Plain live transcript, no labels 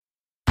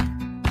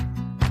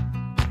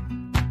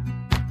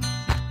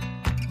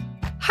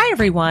Hi,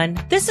 everyone.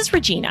 This is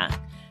Regina.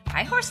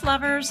 Hi, horse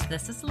lovers.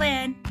 This is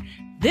Lynn.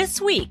 This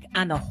week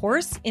on the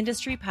Horse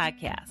Industry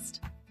Podcast.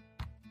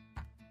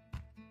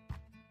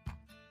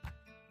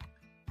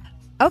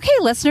 Okay,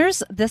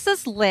 listeners, this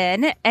is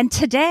Lynn, and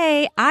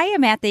today I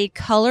am at the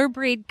Color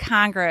Breed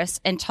Congress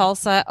in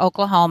Tulsa,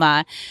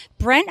 Oklahoma.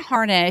 Brent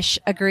Harnish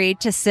agreed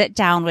to sit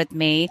down with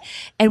me,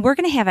 and we're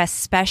going to have a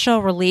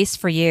special release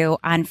for you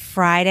on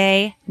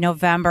Friday,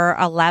 November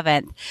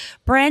 11th.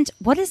 Brent,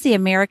 what is the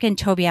American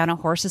Tobiano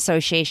Horse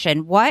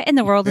Association? What in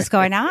the world is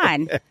going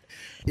on?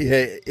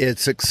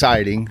 It's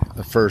exciting.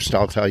 First,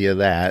 I'll tell you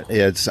that.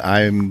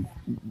 I'm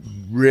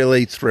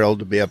really thrilled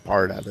to be a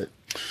part of it.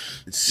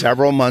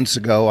 Several months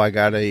ago, I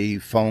got a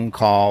phone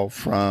call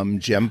from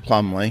Jim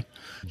Plumley.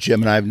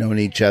 Jim and I have known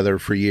each other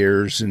for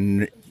years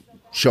and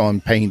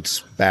showing paints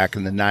back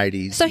in the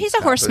 90s. So he's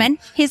a horseman.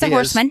 He's a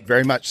horseman.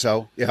 Very much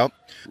so, yep.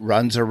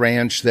 Runs a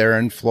ranch there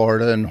in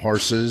Florida and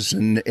horses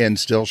and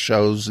still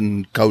shows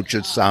and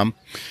coaches some.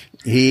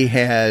 He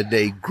had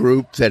a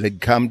group that had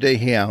come to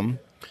him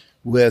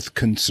with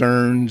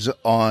concerns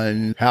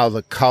on how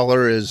the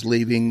color is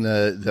leaving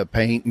the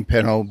paint and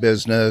pinto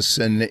business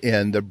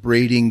and the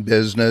breeding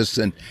business,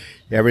 and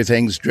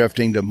everything's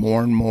drifting to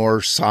more and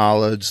more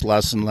solids,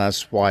 less and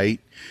less white,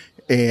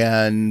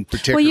 and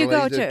particularly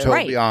the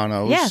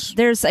Tobianos. Right.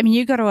 Yes,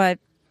 you go to a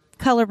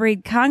Color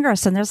Breed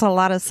Congress and there's a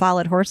lot of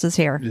solid horses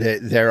here.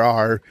 There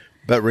are.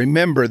 But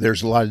remember,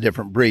 there's a lot of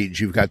different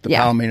breeds. You've got the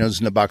Palominos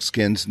and the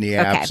Buckskins and the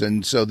Abs,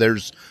 and so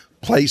there's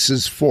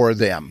places for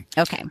them.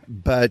 Okay.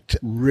 But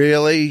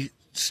really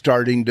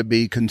starting to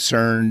be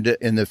concerned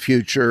in the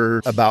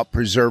future about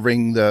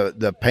preserving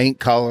the paint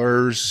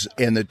colors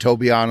and the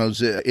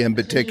Tobianos in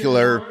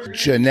particular,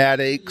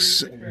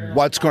 genetics,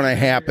 what's going to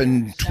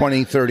happen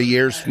 20, 30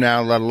 years from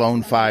now, let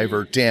alone 5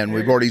 or 10.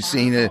 We've already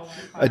seen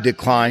a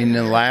decline in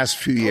the last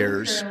few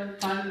years.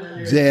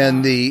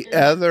 Then the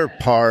other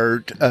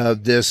part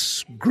of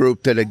this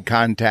group that had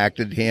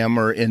contacted him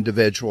or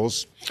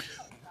individuals,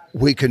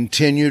 we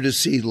continue to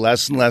see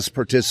less and less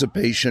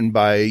participation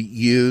by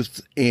youth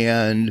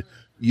and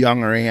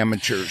younger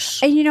amateurs.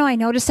 And I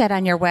noticed that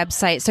on your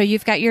website. So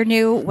you've got your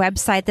new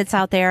website that's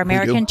out there,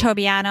 American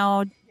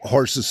Tobiano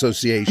Horse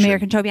Association.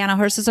 American Tobiano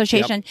Horse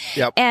Association.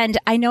 Yep. And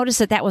I noticed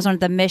that was one of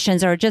the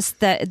missions, or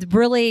just that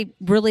really,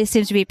 really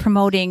seems to be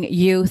promoting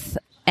youth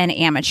and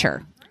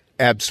amateur.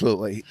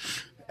 Absolutely.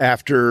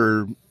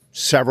 After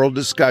several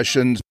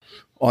discussions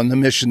on the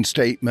mission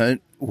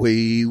statement,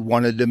 we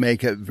wanted to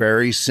make it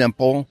very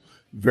simple,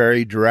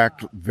 very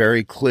direct,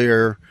 very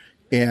clear,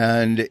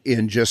 and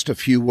in just a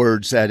few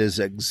words, that is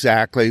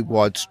exactly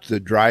what's the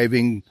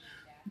driving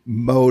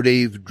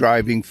motive,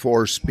 driving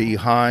force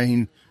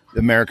behind the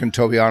American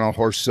Tobiano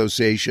Horse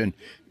Association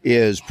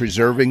is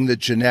preserving the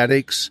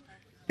genetics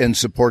and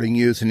supporting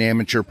youth and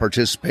amateur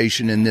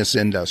participation in this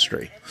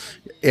industry.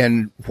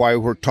 And while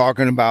we're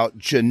talking about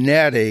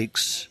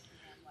genetics,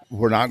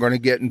 we're not going to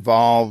get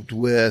involved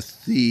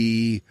with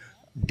the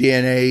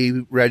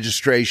DNA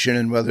registration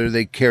and whether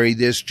they carry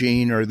this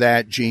gene or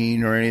that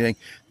gene or anything.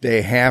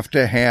 They have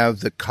to have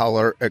the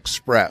color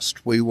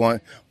expressed. We're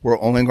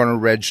only going to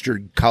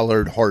register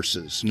colored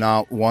horses,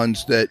 not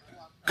ones that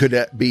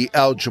could be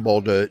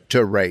eligible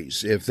to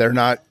race. If they're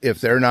not a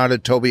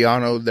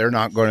Tobiano, they're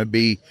not going to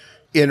be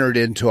entered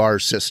into our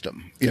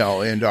system,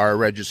 into our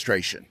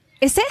registration.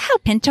 Is that how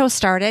Pinto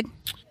started?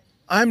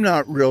 I'm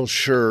not real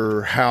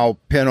sure how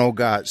Pinto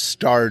got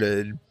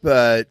started,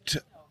 but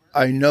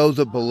I know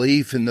the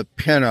belief in the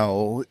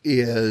Pinto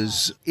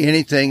is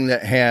anything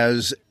that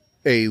has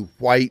a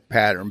white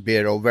pattern, be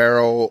it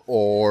Overo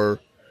or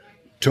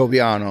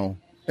Tobiano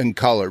and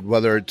colored,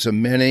 whether it's a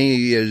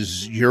mini,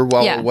 as you're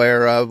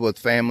aware of with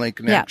family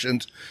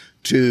connections,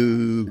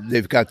 to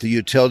they've got the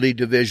utility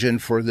division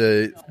for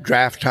the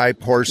draft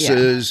type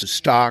horses,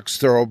 stocks,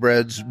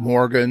 thoroughbreds,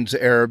 Morgans,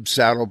 Arab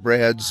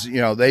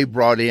saddlebreds. They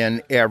brought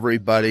in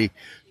everybody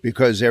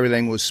because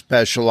everything was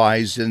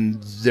specialized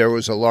and there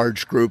was a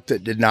large group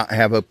that did not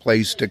have a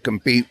place to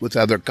compete with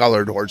other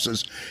colored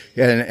horses.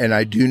 And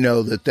I do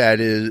know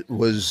that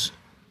was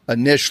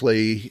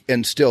initially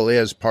and still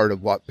is part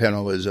of what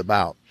Pinto is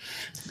about.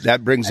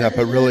 That brings up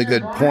a really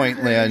good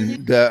point,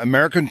 Lynn. The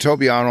American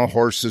Tobiano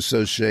Horse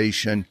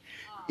Association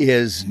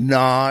is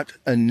not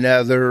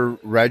another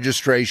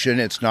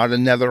registration. It's not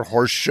another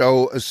horse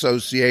show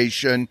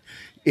association.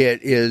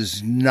 It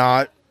is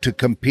not to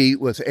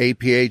compete with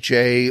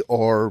APHA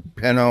or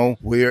Pinto.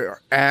 We're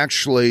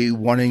actually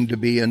wanting to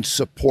be in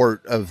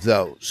support of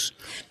those.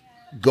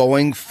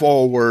 Going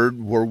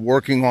forward, we're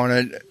working on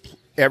it.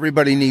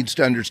 Everybody needs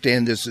to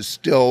understand this is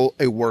still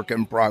a work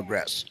in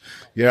progress.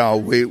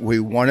 We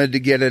wanted to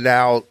get it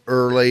out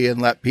early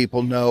and let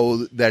people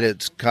know that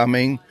it's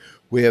coming.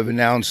 We have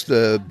announced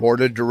the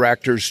board of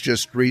directors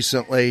just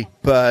recently,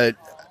 but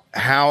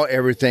how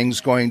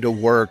everything's going to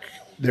work,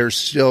 there's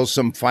still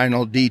some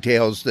final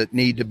details that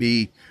need to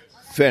be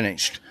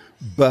finished,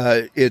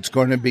 but it's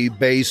going to be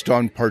based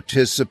on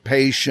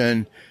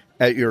participation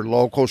at your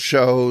local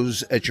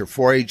shows, at your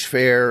 4-H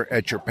fair,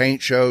 at your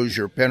paint shows,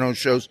 your Pinto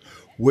shows,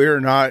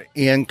 We're not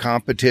in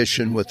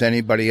competition with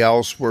anybody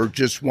else. We're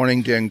just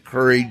wanting to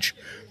encourage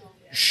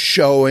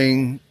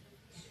showing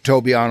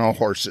Tobiano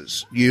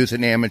horses, youth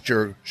and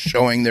amateur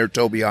showing their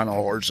Tobiano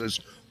horses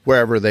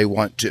wherever they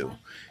want to.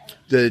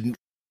 The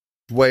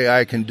way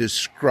I can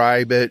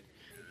describe it,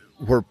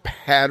 we're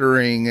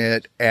patterning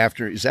it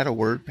after. Is that a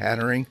word,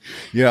 patterning?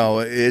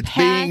 It's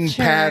being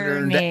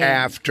patterned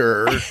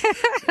after.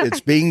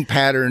 It's being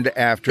patterned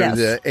after Yes.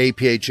 the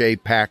APHA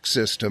PAC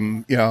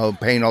system,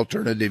 paint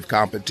alternative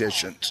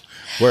competitions,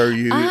 where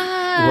you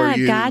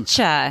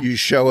gotcha. you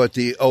show at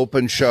the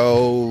open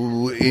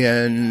show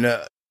in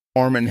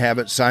form and have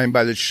it signed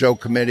by the show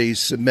committee,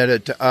 submit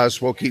it to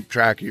us. We'll keep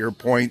track of your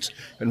points,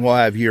 and we'll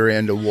have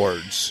year-end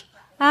awards.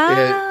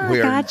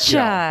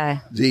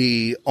 Gotcha.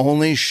 The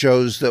only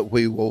shows that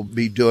we will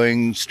be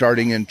doing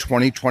starting in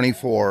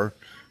 2024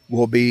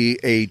 will be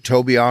a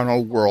Tobiano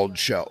World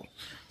Show.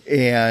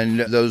 And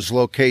those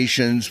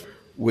locations,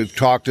 we've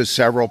talked to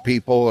several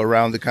people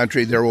around the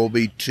country. There will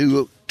be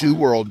two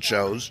world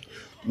shows,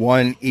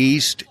 one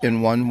east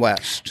and one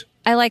west.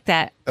 I like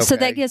that. So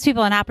Okay. that gives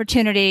people an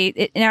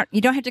opportunity.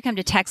 You don't have to come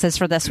to Texas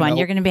for this one. Nope.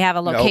 You're going to have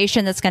a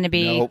location that's going to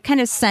be Nope.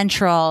 kind of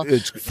central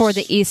for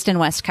the East and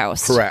West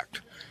Coast. Correct.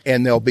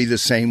 And they'll be the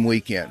same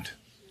weekend.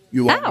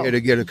 You won't Oh.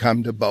 get to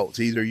come to both.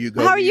 Either you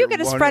go. How are to you your going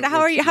to one spread?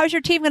 or- How's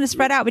your team going to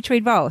spread out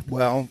between both?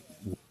 Well,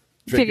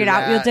 Figure it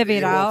out. We'll divvy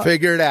it out. We'll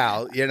figure it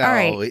out. All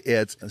right.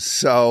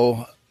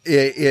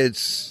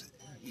 It's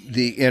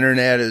the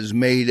internet has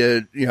made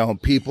it.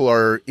 People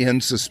are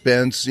in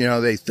suspense.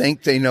 They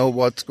think they know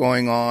what's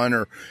going on,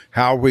 or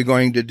how are we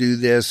going to do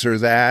this or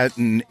that,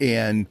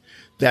 and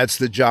that's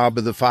the job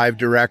of the 5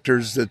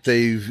 directors that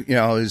they've,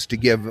 is to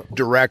give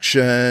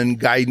direction,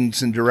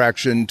 guidance, and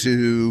direction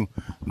to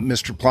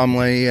Mr.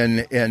 Plumley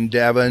and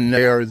Devin.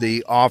 They are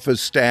the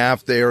office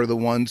staff. They are the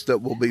ones that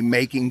will be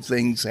making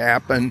things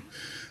happen.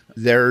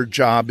 Their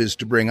job is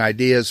to bring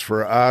ideas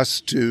for us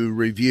to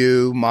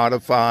review,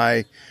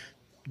 modify,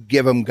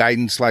 give them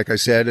guidance, like I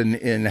said,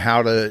 in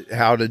how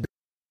to.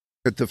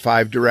 At the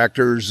 5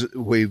 directors,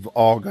 we've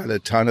all got a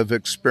ton of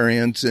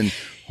experience in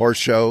horse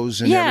shows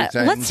and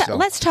everything.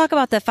 Let's talk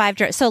about the 5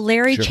 directors. So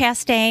Larry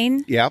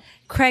Chastain, Yep,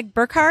 Craig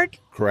Burkhardt.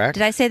 correct.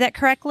 Did I say that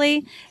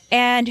correctly?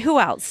 And who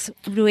else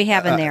do we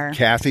have in there?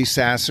 Kathy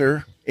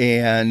Sasser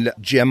and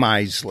Jim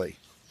Isley.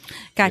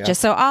 Gotcha. Yeah.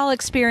 So all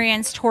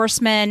experienced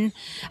horsemen.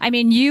 I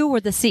mean, you were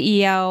the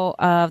CEO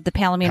of the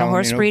Palomino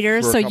Horse Palomino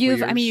Breeders. for a So couple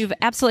years. you've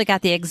absolutely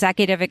got the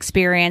executive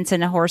experience in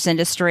the horse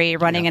industry,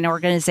 running an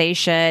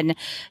organization,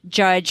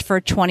 judge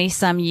for 20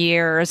 some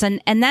years.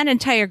 And that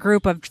entire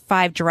group of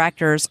 5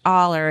 directors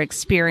all are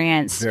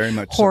experienced Very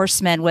much so.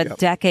 horsemen with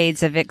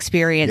decades of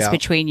experience Yep.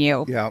 between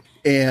you. Yeah.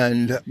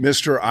 And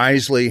Mr.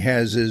 Isley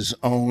has his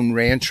own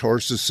ranch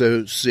horse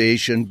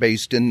association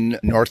based in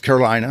North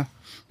Carolina.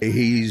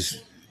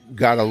 He's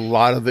got a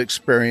lot of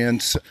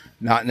experience,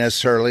 not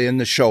necessarily in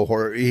the show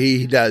horse.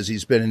 He does.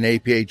 He's been an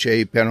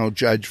APHA Pinto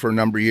judge for a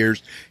number of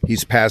years.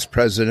 He's past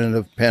president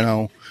of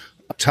Pinto.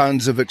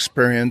 Tons of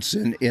experience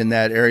in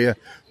that area,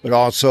 but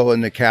also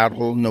in the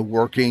cattle and the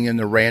working and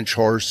the ranch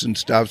horse and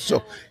stuff.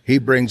 So he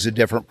brings a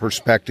different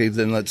perspective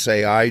than, let's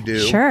say, I do.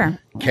 Sure.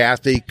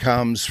 Kathy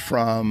comes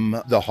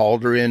from the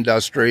halter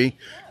industry.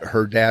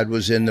 Her dad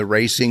was in the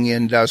racing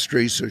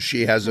industry, so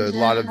she has a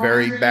lot of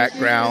varied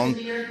background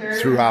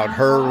throughout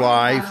her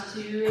life.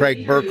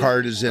 Craig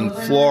Burkhardt is in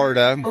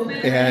Florida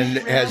and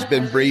has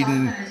been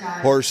breeding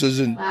horses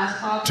and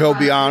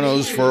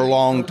Tobianos for a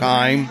long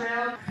time.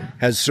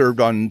 Has served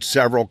on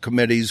several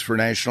committees for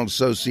national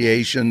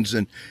associations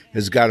and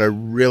has got a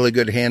really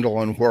good handle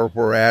on where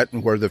we're at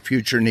and where the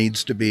future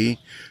needs to be.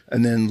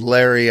 And then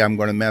Larry, I'm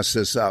going to mess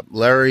this up.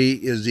 Larry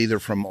is either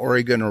from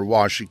Oregon or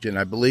Washington.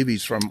 I believe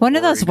he's from One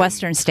of those Oregon.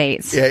 Western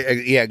states.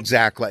 Yeah,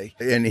 exactly.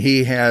 And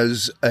he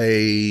has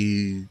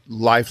a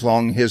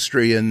lifelong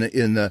history in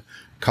the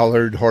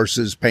colored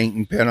horses,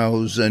 painting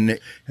pintos, and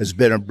has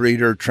been a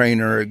breeder,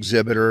 trainer,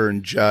 exhibitor,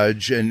 and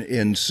judge.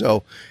 And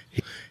so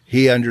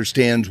he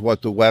understands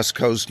what the West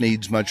Coast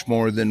needs much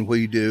more than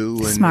we do.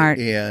 And, Smart.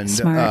 And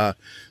Smart.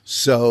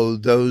 So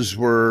those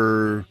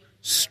were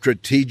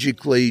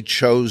strategically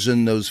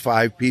chosen. Those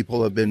 5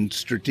 people have been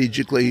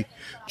strategically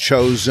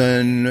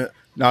chosen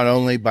not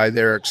only by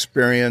their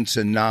experience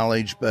and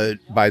knowledge, but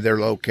by their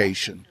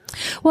location.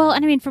 Well,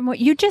 and I mean, from what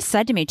you just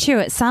said to me, too,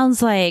 it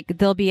sounds like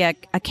there'll be a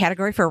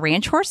category for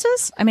ranch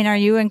horses. I mean, are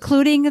you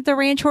including the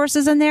ranch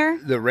horses in there?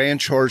 The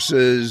ranch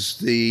horses,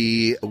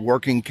 the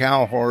working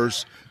cow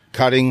horse,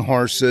 cutting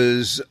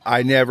horses.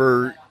 I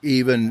never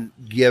even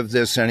give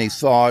this any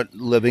thought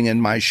living in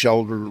my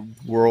shelter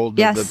world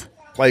Yes. of the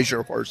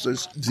pleasure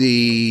horses.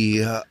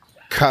 The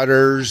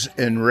cutters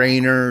and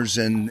reiners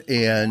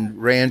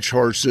and ranch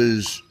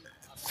horses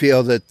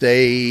feel that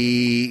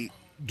they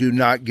do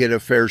not get a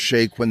fair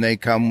shake when they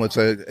come with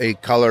a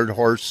colored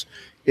horse.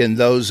 In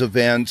those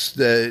events,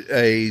 that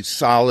a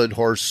solid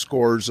horse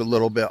scores a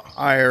little bit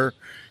higher,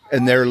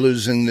 and they're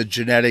losing the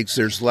genetics.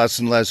 There's less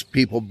and less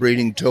people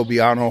breeding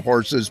Tobiano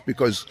horses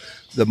because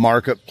the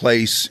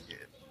marketplace,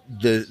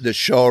 the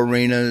show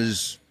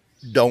arenas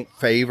don't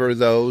favor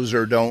those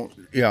or don't,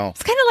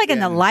 It's kind of like in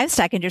the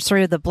livestock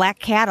industry with the black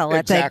cattle.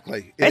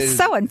 Exactly. It's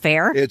so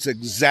unfair. It's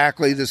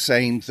exactly the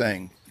same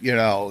thing,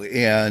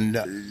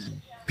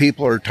 and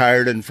people are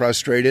tired and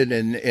frustrated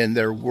and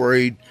they're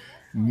worried.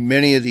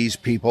 Many of these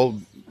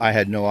people, I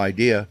had no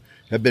idea,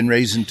 have been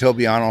raising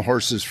Tobiano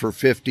horses for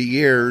 50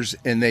 years,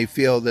 and they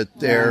feel that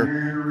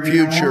their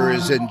future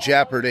is in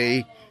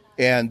jeopardy.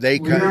 And they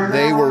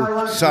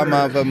were some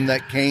of them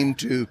that came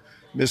to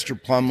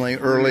Mr. Plumley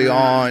early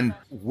on.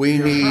 We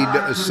need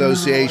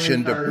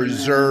association to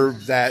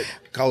preserve that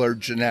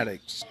colored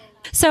genetics.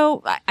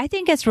 So I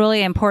think it's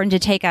really important to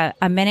take a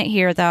minute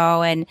here,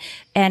 though, and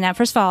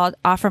first of all,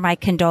 offer my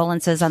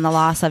condolences on the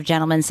loss of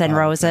Gentlemen Send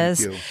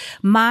Roses. Thank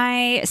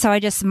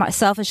you.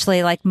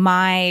 Selfishly,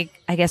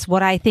 I guess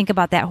what I think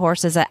about that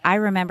horse is that I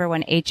remember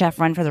when HF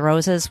Run for the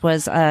Roses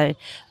was a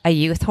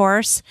youth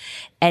horse,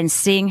 and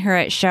seeing her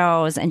at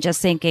shows and just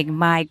thinking,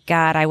 my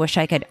God, I wish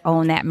I could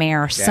own that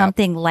mare,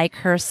 something like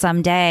her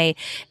someday.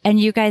 And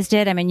you guys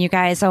did. I mean, you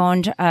guys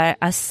owned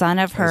a son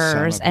of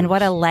hers, and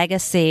what a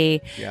legacy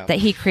that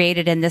he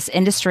created in this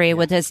industry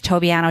with his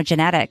Tobiano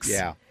genetics.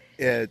 Yeah,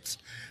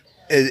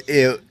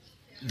 the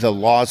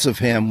loss of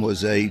him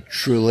was a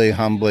truly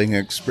humbling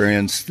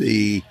experience.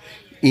 The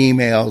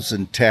emails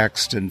and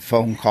text and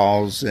phone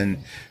calls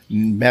and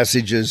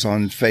messages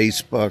on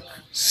Facebook,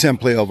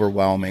 simply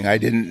overwhelming.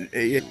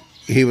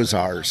 He was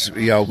ours.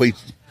 We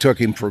took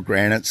him for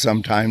granted.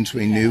 Sometimes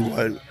we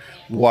knew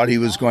what he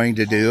was going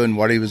to do and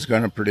what he was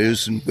going to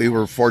produce, and we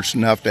were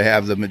fortunate enough to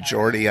have the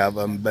majority of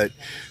them. But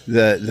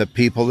the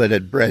people that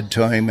had bred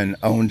to him and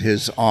owned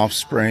his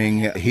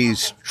offspring,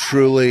 he's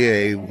truly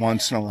a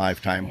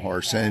once-in-a-lifetime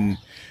horse, and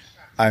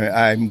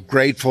I'm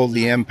grateful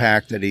the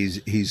impact that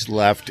he's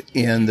left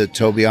in the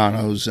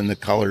Tobianos and the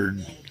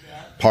colored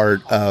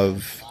part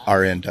of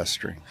our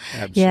industry.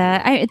 Absolutely.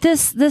 Yeah,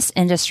 this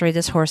industry,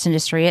 this horse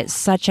industry, it's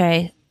such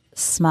a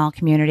small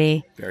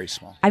community. Very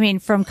small. I mean,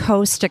 from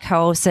coast to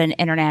coast and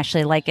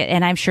internationally,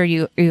 and I'm sure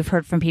you've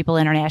heard from people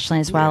internationally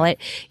as well.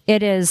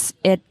 Yeah.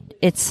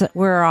 It's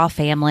we're all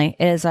family.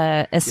 It is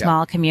a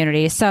small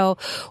community. So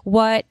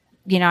what?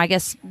 I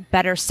guess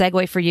better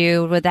segue for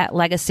you with that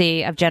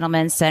legacy of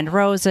Gentlemen Send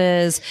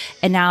Roses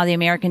and now the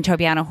American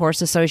Tobiano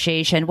Horse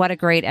Association. What a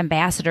great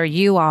ambassador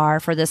you are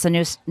for this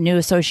new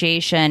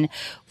association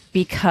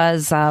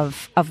because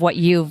of what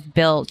you've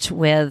built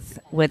with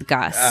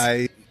Gus.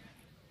 I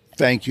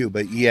thank you,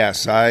 but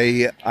yes,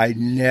 I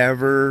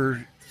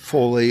never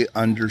fully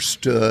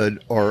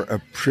understood or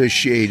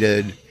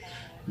appreciated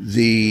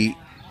the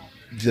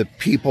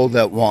people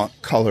that want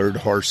colored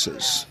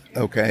horses.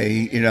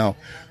 Okay,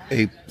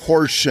 a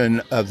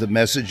portion of the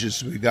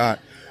messages we got,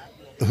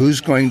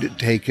 who's going to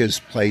take his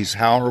place?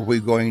 How are we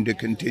going to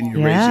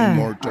continue raising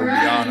more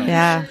Tobianos?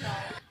 Yeah.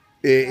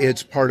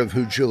 It's part of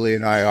who Julie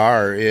and I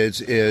are.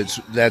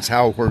 That's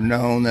how we're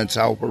known. That's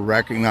how we're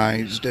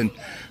recognized. And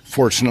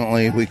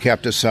fortunately, we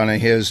kept a son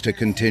of his to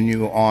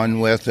continue on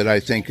with that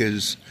I think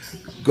is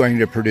going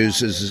to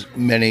produce as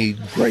many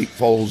great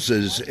foals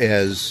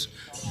as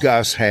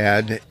Gus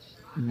had.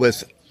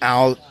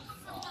 Without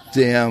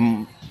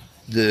them,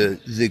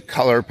 the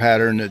color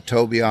pattern, the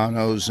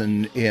Tobianos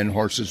and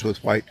horses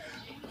with white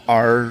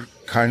are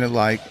kind of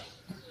like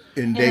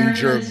in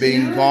danger of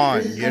being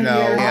gone,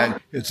 and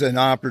it's an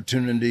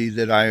opportunity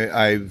that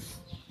I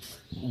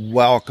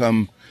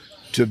welcome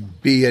to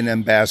be an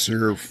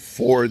ambassador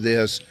for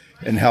this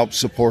and help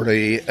support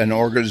an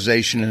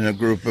organization and a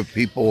group of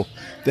people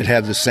that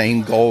have the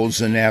same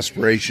goals and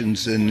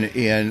aspirations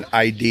and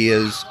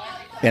ideas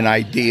and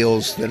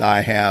ideals that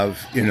I have,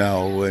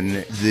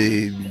 and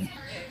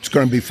it's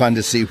going to be fun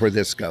to see where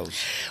this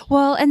goes.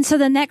 Well, and so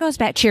then that goes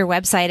back to your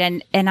website,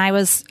 and I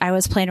was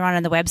playing around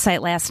on the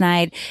website last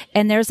night,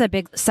 and there's a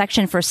big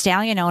section for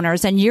stallion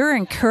owners, and you're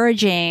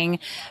encouraging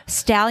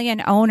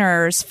stallion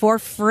owners for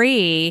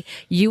free.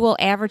 You will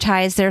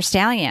advertise their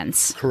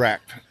stallions.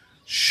 Correct.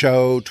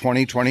 Show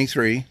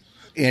 2023.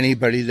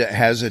 Anybody that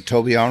has a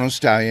Tobiano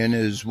stallion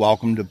is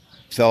welcome to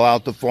fill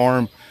out the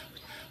form,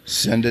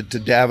 send it to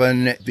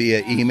Devin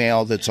via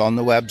email that's on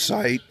the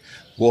website.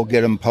 We'll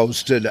get them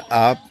posted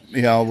up,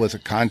 with the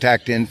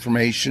contact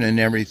information and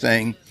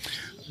everything.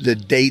 The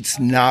date's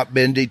not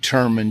been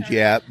determined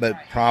yet, but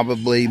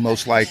probably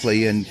most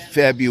likely in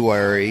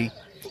February,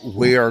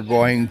 we are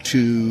going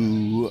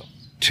to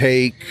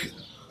take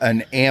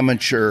an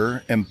amateur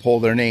and pull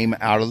their name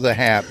out of the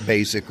hat,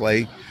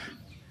 basically.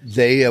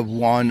 They have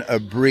won a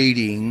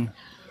breeding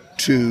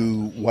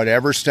to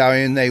whatever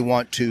stallion they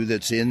want to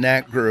that's in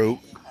that group.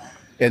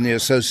 And the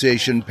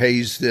association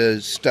pays the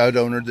stud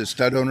owner. The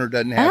stud owner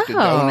doesn't have to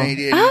donate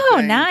anything.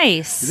 Oh,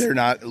 nice. They're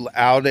not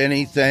out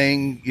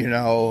anything,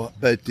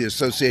 but the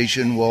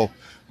association will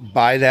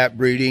buy that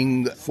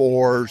breeding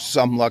for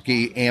some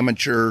lucky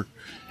amateur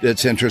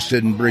that's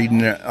interested in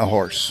breeding a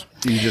horse.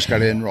 You just got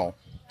to enroll.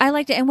 I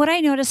liked it. And what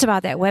I noticed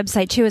about that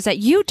website, too, is that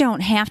you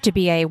don't have to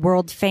be a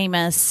world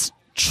famous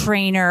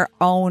trainer,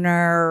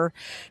 owner,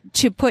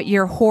 to put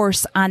your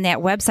horse on that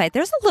website.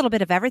 There's a little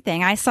bit of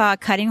everything. I saw a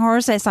cutting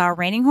horse. I saw a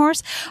reining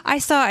horse. I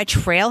saw a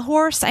trail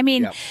horse. I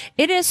mean,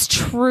 It is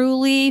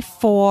truly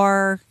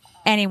for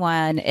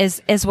anyone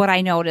is what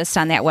I noticed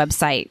on that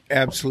website.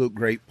 Absolute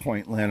great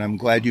point, Lynn. I'm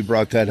glad you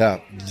brought that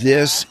up.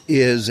 This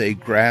is a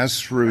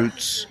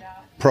grassroots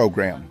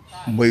program.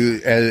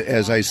 We,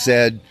 as I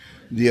said,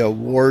 the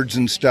awards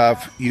and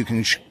stuff, you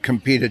can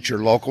compete at your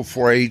local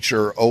 4-H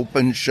or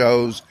open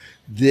shows.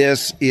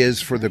 This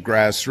is for the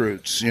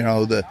grassroots,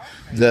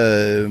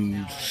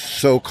 the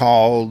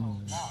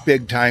so-called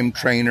big-time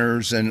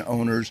trainers and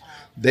owners.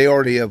 They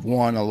already have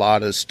won a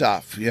lot of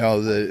stuff.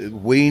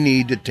 We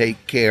need to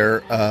take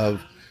care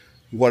of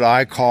what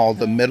I call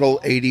the middle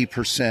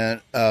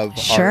 80% of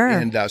our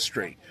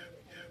industry.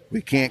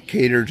 We can't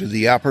cater to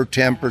the upper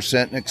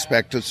 10% and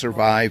expect to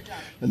survive,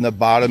 and the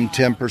bottom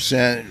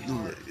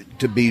 10%,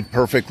 to be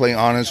perfectly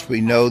honest,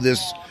 we know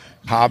this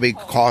hobby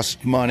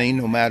costs money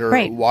no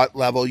matter what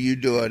level you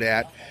do it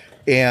at,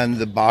 and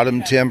the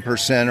bottom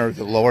 10% or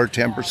the lower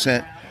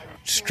 10%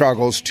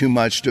 struggles too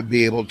much to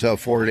be able to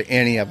afford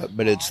any of it.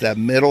 But it's that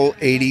middle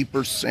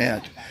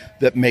 80%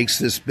 that makes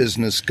this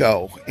business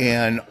go.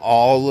 And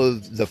all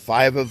of the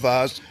 5 of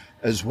us,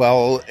 as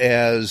well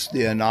as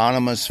the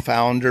anonymous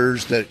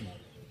founders that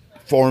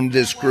formed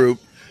this group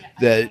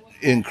that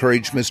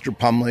encouraged Mr.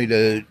 Pumley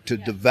to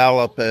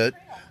develop it,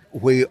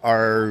 we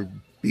are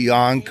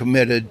beyond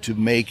committed to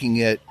making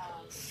it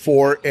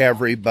for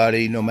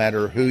everybody, no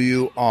matter who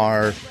you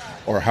are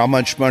or how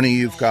much money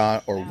you've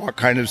got or what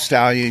kind of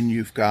stallion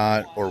you've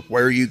got or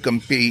where you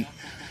compete.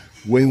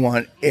 We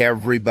want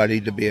everybody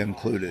to be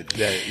included.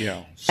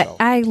 So.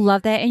 I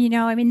love that.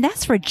 And,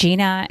 that's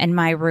Regina and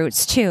my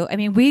roots, too. I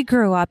mean, we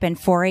grew up in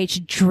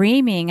 4-H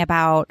dreaming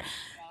about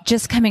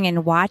just coming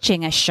and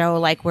watching a show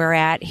like we're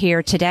at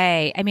here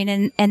today. I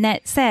mean, and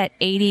that's at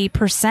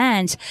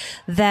 80%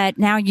 that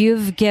now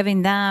you've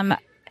given them.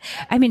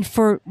 I mean,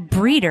 for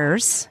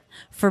breeders,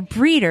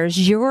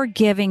 you're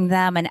giving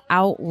them an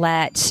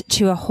outlet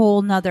to a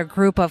whole nother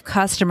group of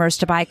customers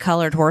to buy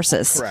colored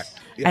horses. Correct.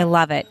 Yep. I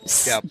love it.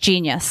 Yep.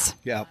 Genius.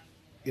 Yep.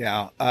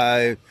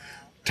 Yeah.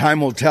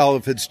 Time will tell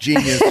if it's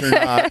genius or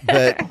not,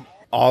 but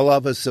all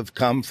of us have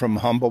come from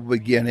humble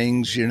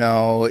beginnings.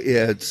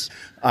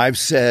 I've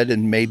said,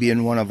 and maybe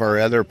in one of our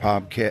other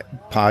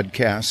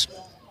podcasts,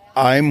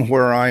 I'm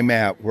where I'm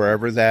at,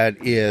 wherever that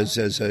is,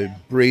 as a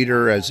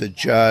breeder, as a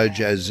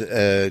judge, as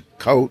a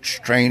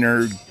coach,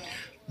 trainer,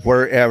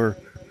 wherever,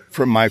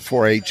 from my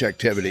 4-H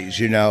activities,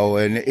 and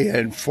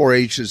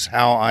 4-H is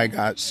how I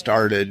got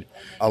started.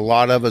 A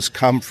lot of us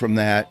come from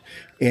that,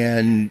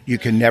 and you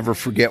can never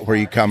forget where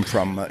you come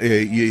from.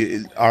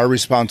 Our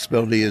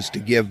responsibility is to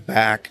give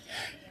back,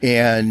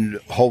 and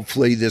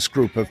hopefully this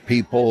group of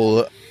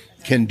people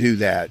can do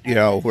that.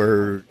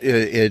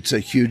 It's a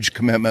huge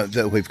commitment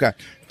that we've got.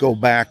 Go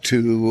back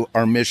to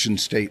our mission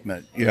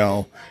statement,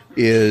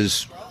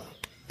 is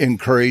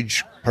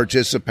encourage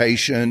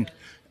participation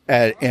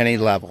at any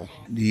level,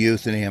 the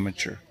youth and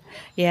amateur.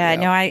 Yeah,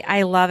 no,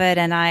 I love it.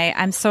 And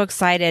I'm so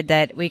excited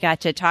that we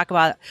got to talk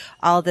about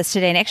all of this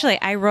today. And actually,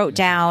 I wrote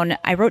down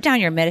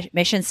your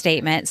mission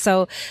statement.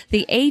 So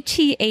the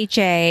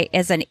ATHA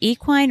is an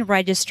equine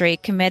registry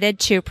committed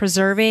to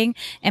preserving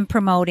and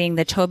promoting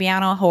the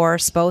Tobiano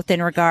horse, both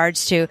in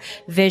regards to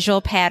visual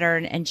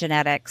pattern and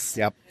genetics.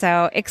 Yep.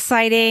 So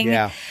exciting.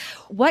 Yeah.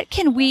 What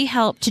can we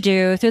help to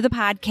do through the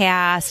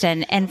podcast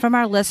and from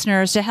our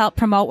listeners to help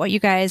promote what you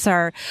guys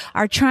are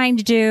trying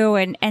to do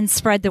and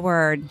spread the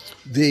word?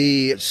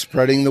 The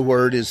spreading the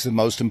word is the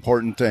most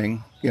important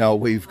thing.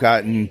 We've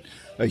gotten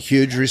a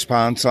huge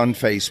response on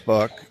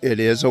Facebook. It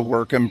is a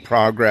work in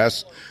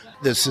progress.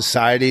 The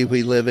society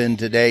we live in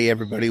today,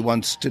 everybody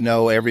wants to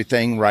know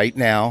everything right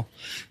now.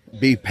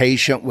 Be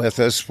patient with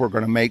us. We're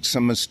going to make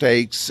some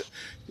mistakes.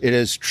 It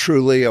is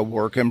truly a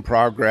work in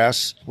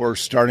progress. We're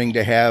starting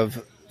to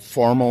have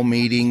formal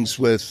meetings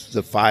with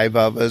the 5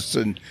 of us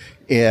and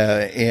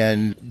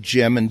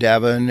Jim and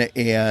Devin,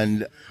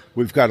 and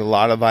we've got a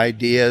lot of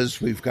ideas.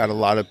 We've got a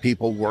lot of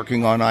people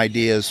working on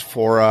ideas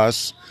for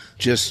us.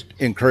 Just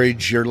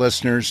encourage your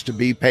listeners to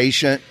be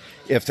patient.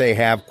 If they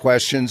have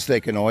questions, they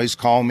can always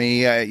call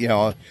me.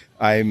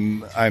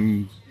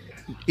 I'm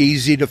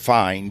easy to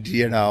find,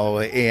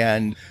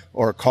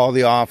 or call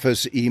the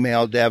office,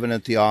 email Devin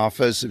at the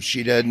office. If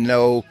she doesn't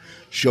know,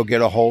 she'll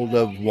get a hold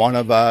of one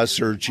of us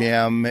or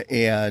Jim.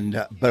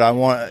 But I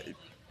want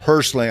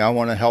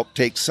to help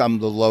take some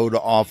of the load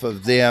off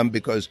of them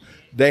because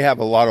they have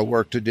a lot of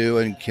work to do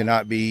and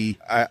cannot be,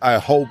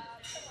 I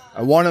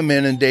want them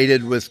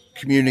inundated with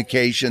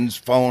communications,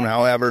 phone,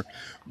 however,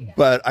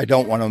 but I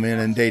don't want them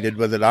inundated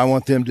with it. I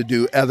want them to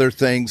do other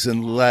things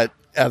and let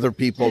other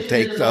people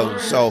take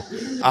those. So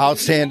I'll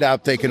stand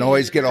up. They can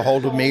always get a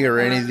hold of me or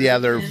any of the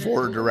other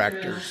 4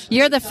 directors.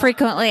 You're the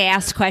frequently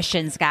asked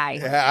questions guy.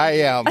 I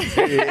am.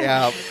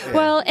 Yeah.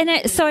 Well,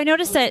 so I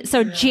noticed that,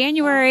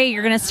 January,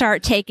 you're going to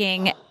start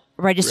taking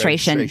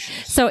registration.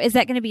 Registrations. So is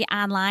that going to be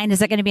online? Is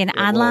that going to be It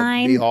will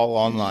online? be all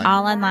online.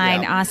 All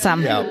online. Yeah.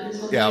 Awesome.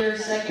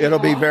 Yeah. It'll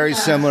be very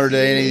similar to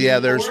any of the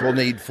others. We'll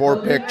need 4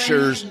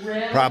 pictures,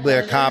 probably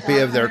a copy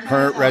of their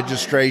current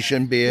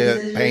registration, be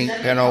it paint,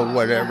 pinto,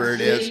 whatever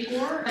it is.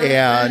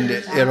 And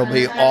it'll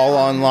be all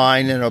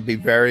online, and it'll be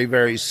very,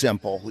 very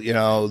simple. You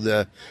know,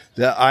 the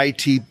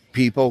IT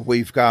people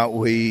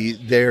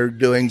they're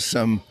doing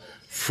some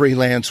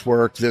freelance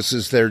work. This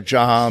is their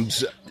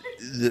jobs.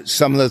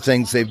 Some of the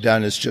things they've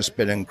done has just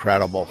been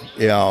incredible.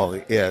 You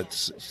know,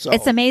 it's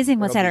amazing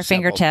what's at our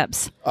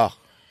fingertips. Oh,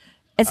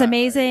 it's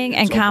amazing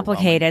and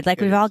complicated.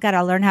 Like we've all got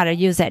to learn how to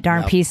use that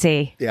darn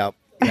PC. Yep.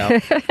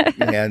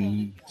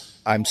 And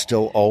I'm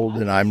still old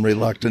and I'm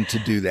reluctant to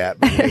do that,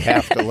 but we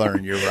have to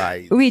learn. You're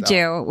right. We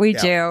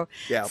do.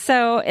 Yeah.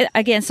 So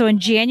in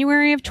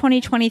January of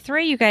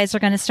 2023, you guys are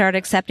going to start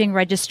accepting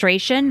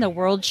registration. The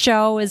World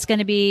Show is going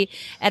to be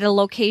at a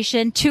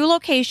location, two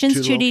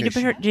locations to be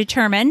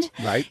determined.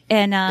 Right.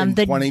 And in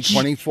the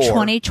 2024.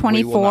 2024.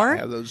 We will not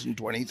have those in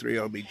 23.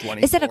 It'll be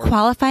 24. Is it a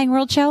qualifying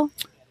World Show?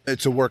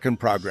 It's a work in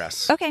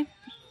progress. Okay.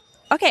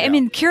 I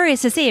mean,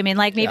 curious to see. I mean,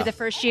 like maybe Yeah. the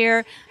first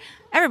year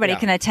everybody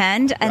can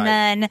attend, and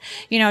Right.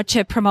 then,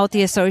 to promote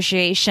the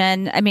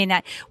association. I mean,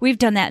 we've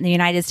done that in the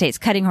United States.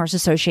 Cutting Horse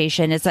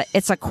Association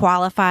it's a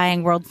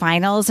qualifying world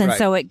finals. And Right.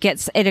 so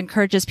it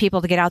encourages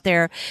people to get out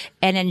there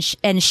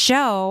and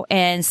show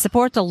and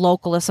support the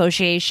local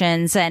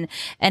associations and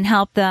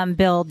help them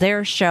build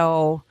their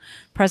show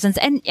presence.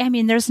 And I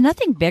mean, there's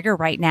nothing bigger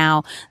right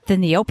now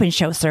than the open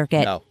show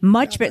circuit. No.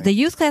 Much bigger. The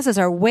youth classes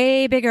are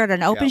way bigger at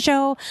an open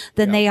show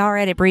than they are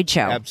at a breed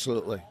show.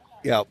 Absolutely.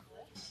 Yep.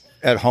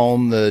 At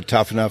home, the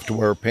Tough Enough to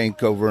Wear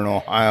Pink over in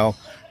Ohio,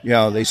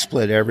 they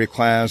split every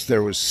class.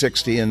 There was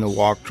 60 in the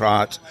walk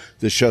trots.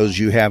 The shows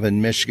you have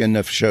in Michigan,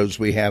 the shows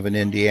we have in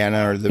Indiana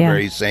are the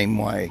very same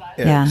way.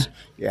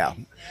 Yeah.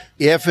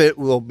 If it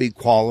will be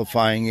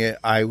qualifying it,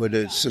 I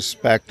would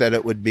suspect that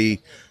it would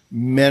be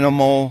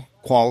minimal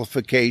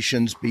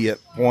qualifications, be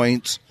it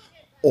points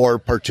or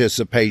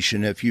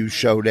participation if you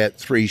showed at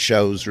 3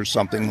 shows or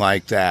something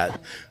like that.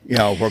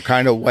 We're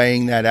kind of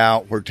weighing that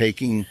out. We're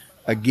taking,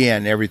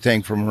 again,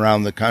 everything from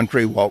around the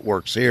country, what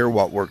works here,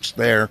 what works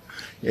there.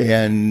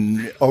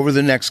 And over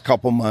the next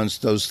couple months,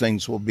 those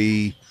things will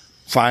be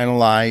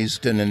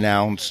finalized and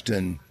announced.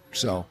 And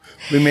so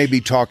we may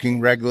be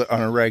talking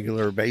on a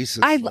regular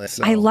basis. I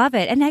love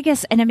it. And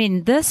I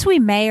mean, this we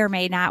may or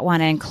may not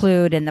want to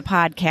include in the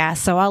podcast.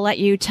 So I'll let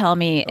you tell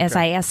me as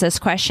I ask this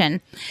question.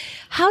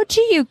 How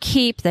do you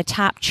keep the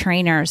top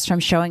trainers from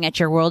showing at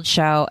your World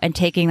Show and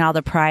taking all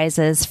the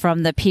prizes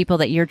from the people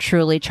that you're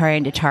truly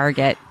trying to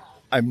target?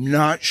 I'm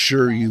not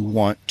sure you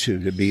want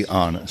to be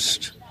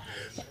honest.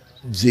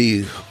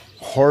 The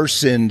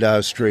horse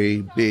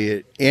industry, be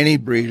it any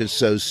breed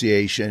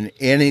association,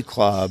 any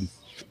club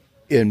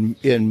in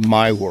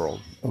my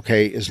world,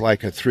 is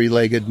like a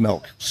 3-legged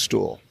milk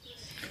stool.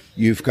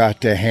 You've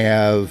got to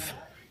have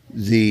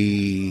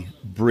the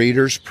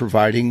breeders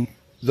providing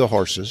the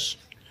horses.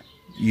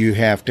 You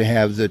have to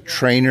have the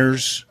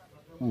trainers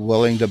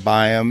willing to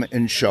buy them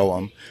and show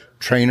them.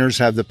 Trainers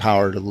have the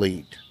power to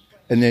lead.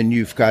 And then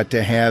you've got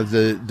to have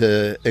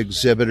the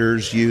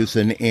exhibitors, youth,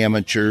 and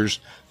amateurs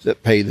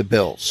that pay the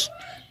bills.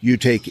 You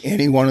take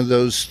any one of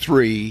those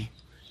 3,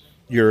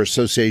 your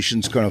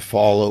association's going to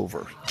fall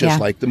over, just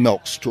like the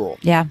milk stool.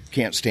 Yeah.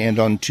 Can't stand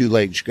on 2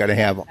 legs. You got to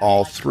have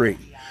all 3.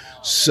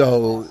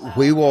 So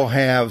we will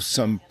have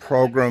some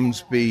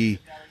programs be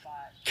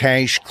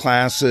cash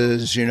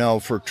classes,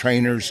 for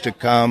trainers to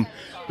come,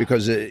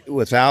 because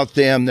without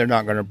them, they're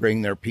not going to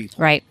bring their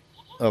people. Right.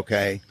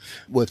 Okay.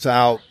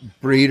 Without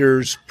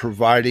breeders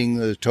providing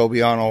the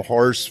Tobiano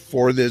horse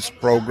for this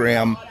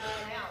program,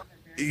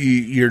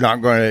 you're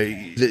not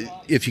going to,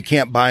 if you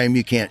can't buy them,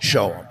 you can't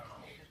show them.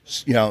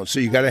 So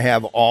you got to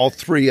have all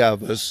 3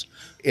 of us,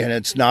 and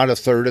it's not a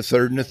third,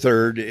 and a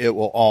third. It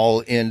will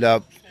all end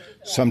up,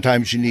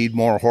 sometimes you need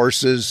more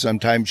horses,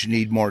 sometimes you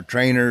need more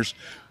trainers.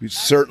 You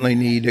certainly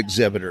need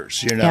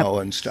exhibitors,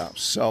 and stuff.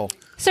 So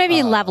if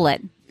you level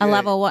it. A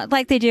level one,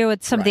 like they do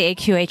with some of the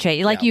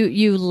AQHA, like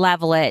you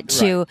level it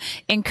to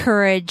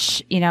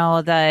encourage,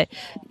 the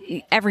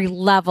every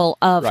level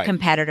of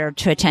competitor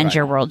to attend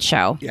your World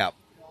Show. Yeah.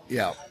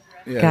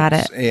 Got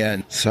it.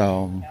 And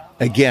so,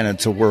 again,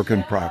 it's a work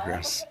in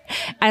progress.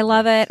 I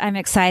love it. I'm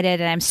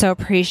excited, and I'm so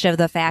appreciative of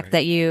the fact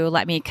that you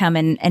let me come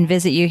and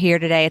visit you here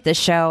today at the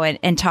show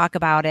and talk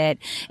about it.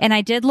 And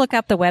I did look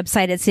up the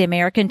website. It's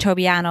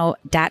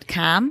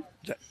theamericantobiano.com.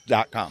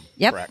 .com.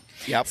 Yep. Correct.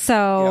 Yep.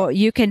 So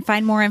you can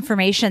find more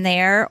information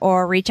there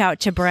or reach out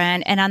to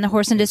Brent, and on the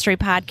Horse Industry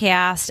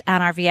Podcast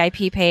on our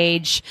VIP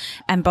page,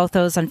 and both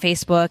those on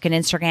Facebook and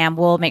Instagram.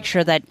 We'll make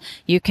sure that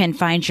you can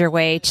find your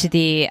way to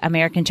the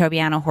American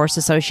Tobiano Horse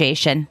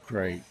Association.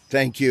 Great.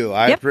 Thank you.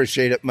 I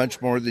appreciate it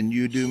much more than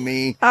you do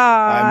me.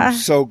 I'm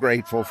so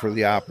grateful for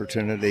the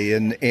opportunity,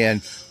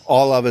 and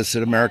all of us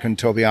at American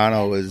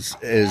Tobiano is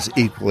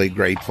equally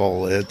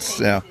grateful. It's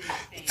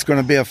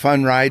going to be a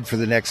fun ride for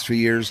the next few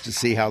years to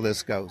see how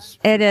this goes.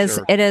 It is.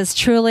 Sure. It is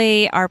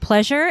truly our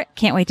pleasure.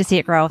 Can't wait to see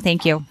it grow.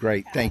 Thank you.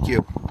 Great. Thank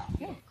you.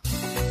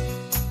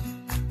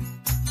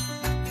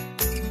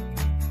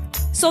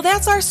 So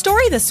that's our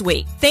story this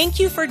week. Thank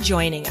you for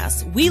joining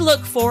us. We look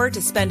forward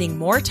to spending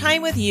more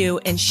time with you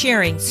and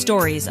sharing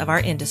stories of our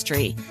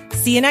industry.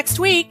 See you next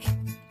week.